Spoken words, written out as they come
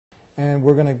and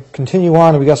we're going to continue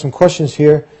on, and we got some questions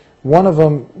here. One of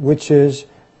them, which is,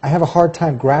 I have a hard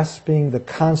time grasping the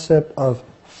concept of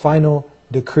final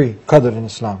decree, Qadr in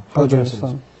Islam. Qadr in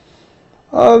Islam.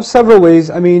 Several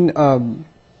ways. I mean,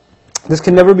 this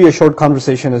can never be a short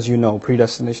conversation, as you know,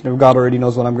 predestination. If God already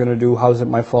knows what I'm going to do, how is it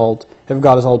my fault? If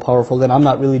God is all-powerful, then I'm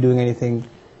not really doing anything.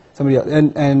 Somebody else.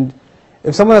 And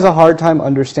if someone has a hard time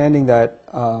understanding that,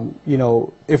 you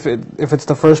know, if it's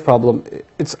the first problem,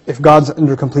 if God's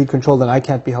under complete control, then I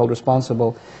can't be held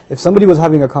responsible. If somebody was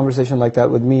having a conversation like that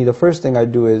with me, the first thing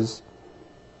I'd do is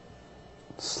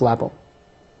slap them.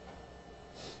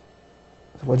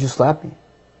 Why'd you slap me?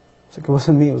 It's like, it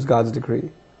wasn't me, it was God's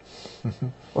decree.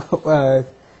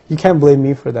 You can't blame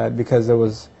me for that because it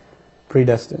was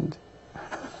predestined.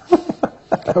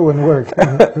 That wouldn't work.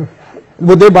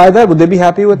 Would they buy that? Would they be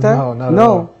happy with that? No, not at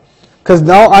all. Because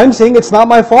now I'm saying it's not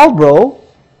my fault, bro.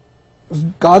 It's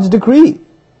God's decree.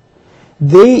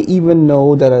 They even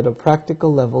know that at a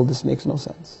practical level this makes no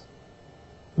sense.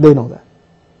 They know that.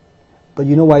 But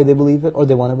you know why they believe it? Or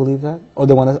they want to believe that? Or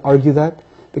they want to argue that?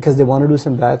 Because they want to do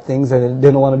some bad things and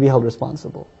they don't want to be held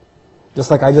responsible.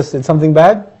 Just like I just did something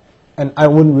bad, and I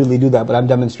wouldn't really do that, but I'm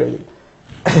demonstrating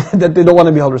that they don't want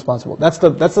to be held responsible. That's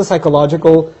the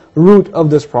psychological root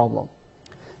of this problem.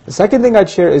 The second thing I'd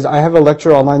share is I have a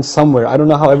lecture online somewhere. I don't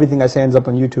know how everything I say ends up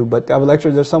on YouTube, but I have a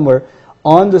lecture there somewhere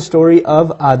on the story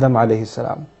of Adam alayhi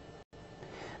salam.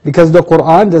 Because the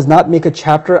Quran does not make a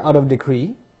chapter out of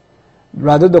decree.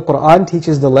 Rather, the Quran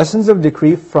teaches the lessons of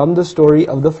decree from the story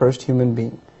of the first human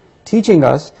being, teaching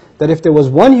us that if there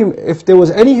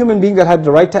was any human being that had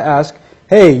the right to ask,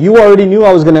 hey, you already knew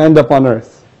I was going to end up on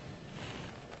earth.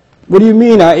 What do you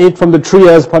mean I ate from the tree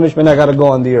as punishment, I got to go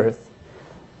on the earth?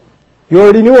 You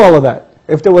already knew all of that.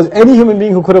 If there was any human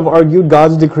being who could have argued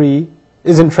God's decree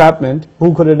is entrapment,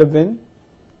 who could it have been?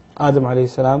 Adam alayhi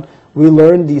salam. We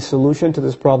learned the solution to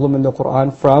this problem in the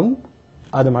Quran from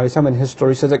Adam alayhi salam, and his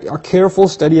story says that a careful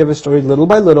study of his story, little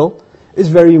by little, is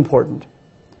very important.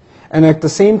 And at the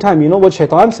same time, you know what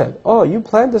Shaitan said? Oh, you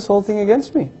planned this whole thing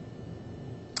against me.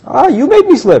 You made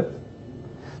me slip.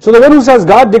 So the one who says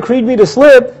God decreed me to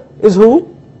slip is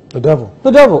who? The devil.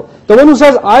 The devil. The one who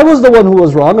says I was the one who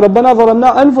was wrong. رَبَّنَا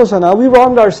ظَلَمْنَا أَنفُسَنَا. We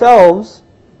wronged ourselves.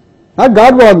 Not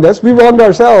God wronged us, we wronged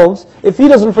ourselves. If He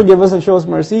doesn't forgive us and show us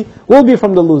mercy, we'll be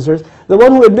from the losers. The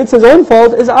one who admits his own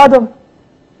fault is Adam.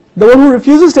 The one who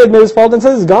refuses to admit his fault and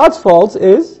says it's God's fault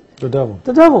is? The devil.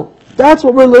 The devil. That's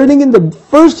what we're learning in the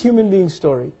first human being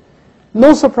story.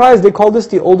 No surprise, they call this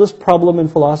the oldest problem in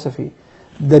philosophy.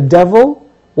 The devil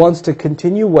wants to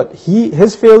continue what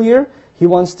his failure, he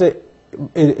wants to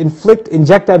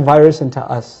inject that virus into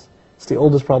us. It's the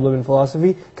oldest problem in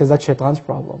philosophy because that's Shaitan's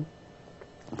problem.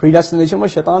 Predestination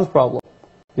was Shaitan's problem,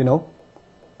 you know.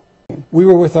 We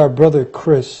were with our brother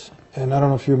Chris, and I don't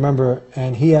know if you remember,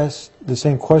 and he asked the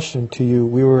same question to you.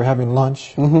 We were having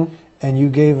lunch, and you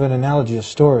gave an analogy, a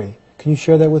story. Can you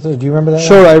share that with us? Do you remember that?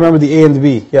 Sure, I remember the A and the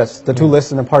B. Yes, the two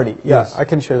lists in a party. Yeah, yes. I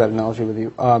can share that analogy with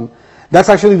you. That's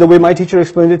actually the way my teacher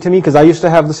explained it to me, because I used to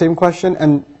have the same question,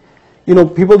 and you know,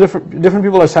 different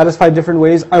people are satisfied different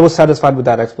ways. I was satisfied with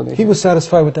that explanation. He was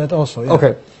satisfied with that also, yeah.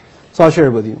 Okay, so I'll share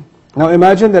it with you. Now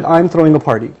imagine that I'm throwing a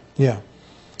party. Yeah.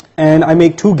 And I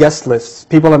make two guest lists,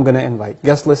 people I'm going to invite.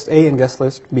 Guest list A and guest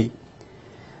list B.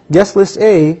 Guest list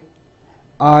A,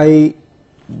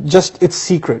 it's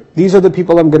secret. These are the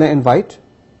people I'm going to invite,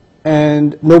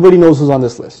 and nobody knows who's on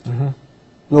this list.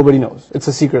 Nobody knows. It's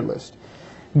a secret list.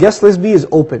 Guest list B is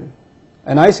open.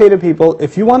 And I say to people,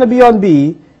 if you want to be on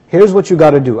B, here's what you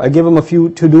got to do. I give them a few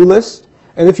to-do lists,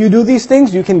 and if you do these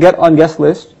things, you can get on guest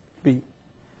list B.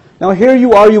 Now here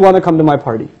you are, you want to come to my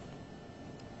party.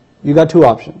 You got two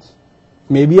options.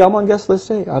 Maybe I'm on guest list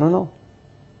A, I don't know.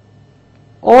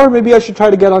 Or maybe I should try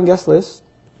to get on guest list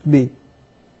B.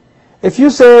 If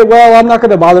you say, well, I'm not going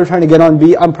to bother trying to get on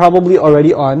B, I'm probably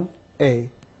already on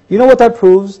A. You know what that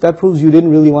proves? That proves you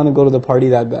didn't really want to go to the party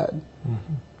that bad.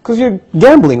 Because you're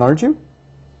gambling, aren't you?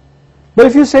 But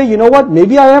if you say, you know what,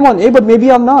 maybe I am on A, but maybe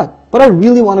I'm not. But I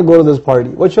really want to go to this party.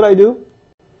 What should I do?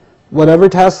 Whatever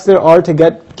tasks there are to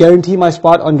guarantee my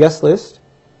spot on guest list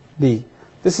B.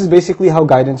 This is basically how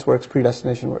guidance works,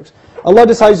 predestination works. Allah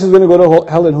decides who's going to go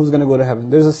to hell and who's going to go to heaven.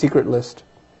 There's a secret list.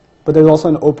 But there's also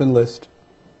an open list.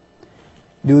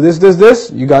 Do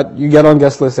this, you get on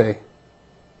guest list A.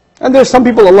 And there's some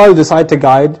people Allah will decide to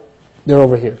guide, they're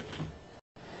over here.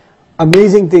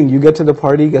 Amazing thing, you get to the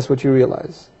party, guess what you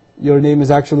realize? Your name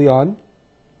is actually on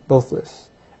both lists.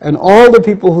 And all the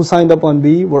people who signed up on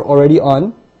B were already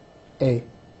on A.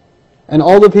 And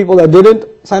all the people that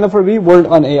didn't sign up for B weren't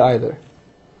on A either.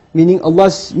 Meaning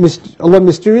Allah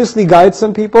mysteriously guides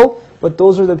some people but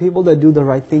those are the people that do the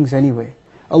right things anyway.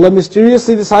 Allah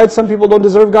mysteriously decides some people don't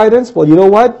deserve guidance. Well, you know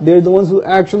what? They're the ones who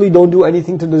actually don't do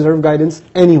anything to deserve guidance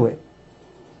anyway.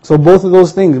 So both of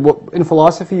those things, in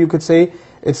philosophy you could say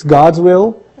it's God's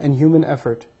will and human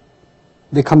effort.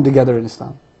 They come together in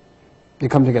Islam. They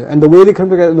come together. And the way they come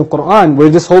together in the Qur'an, where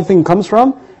this whole thing comes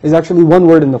from, is actually one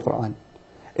word in the Qur'an.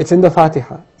 It's in the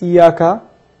Fatiha. Iyaka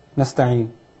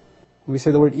nasta'een. We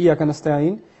say the word Iyaka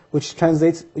nasta'een, which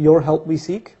translates your help we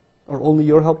seek, or only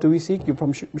your help do we seek.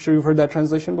 I'm sure you've heard that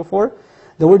translation before.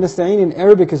 The word nasta'een in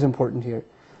Arabic is important here.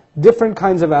 Different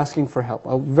kinds of asking for help.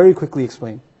 I'll very quickly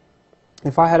explain.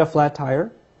 If I had a flat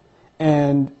tire,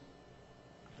 and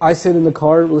I sit in the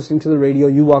car listening to the radio,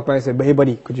 you walk by and say, hey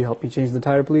buddy, could you help me change the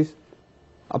tire please?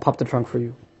 I'll pop the trunk for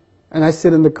you. And I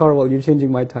sit in the car while you're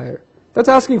changing my tire. That's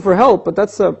asking for help, but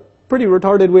that's a pretty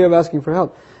retarded way of asking for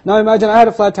help. Now imagine I had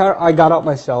a flat tire, I got out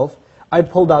myself, I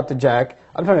pulled out the jack,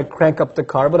 I'm trying to crank up the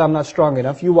car, but I'm not strong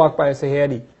enough. You walk by and say, hey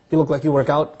Eddie, you look like you work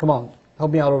out, come on,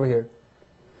 help me out over here.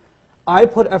 I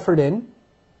put effort in,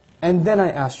 and then I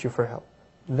asked you for help.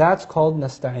 That's called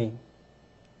nasta'een.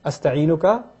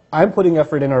 Asta'inuka, I'm putting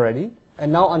effort in already,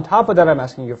 and now on top of that I'm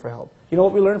asking you for help. You know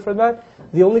what we learned from that?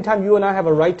 The only time you and I have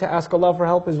a right to ask Allah for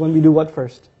help is when we do what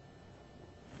first?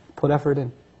 Put effort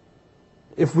in.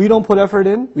 If we don't put effort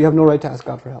in, we have no right to ask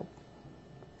God for help.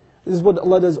 This is what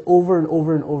Allah does over and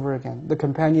over and over again. The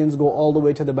companions go all the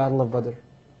way to the Battle of Badr.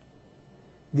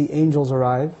 The angels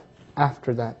arrive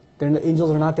after that. The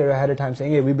angels are not there ahead of time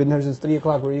saying, hey, we've been here since 3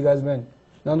 o'clock, where you guys been?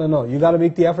 No. You got to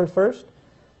make the effort first,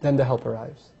 then the help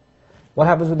arrives. What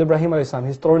happens with Ibrahim a.s.?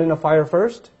 He's thrown in a fire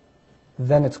first,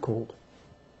 then it's cooled.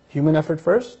 Human effort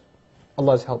first,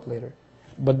 Allah's help later.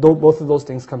 But both of those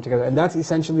things come together. And that's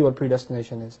essentially what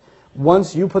predestination is.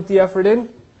 Once you put the effort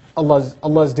in,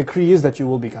 Allah's decree is that you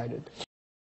will be guided.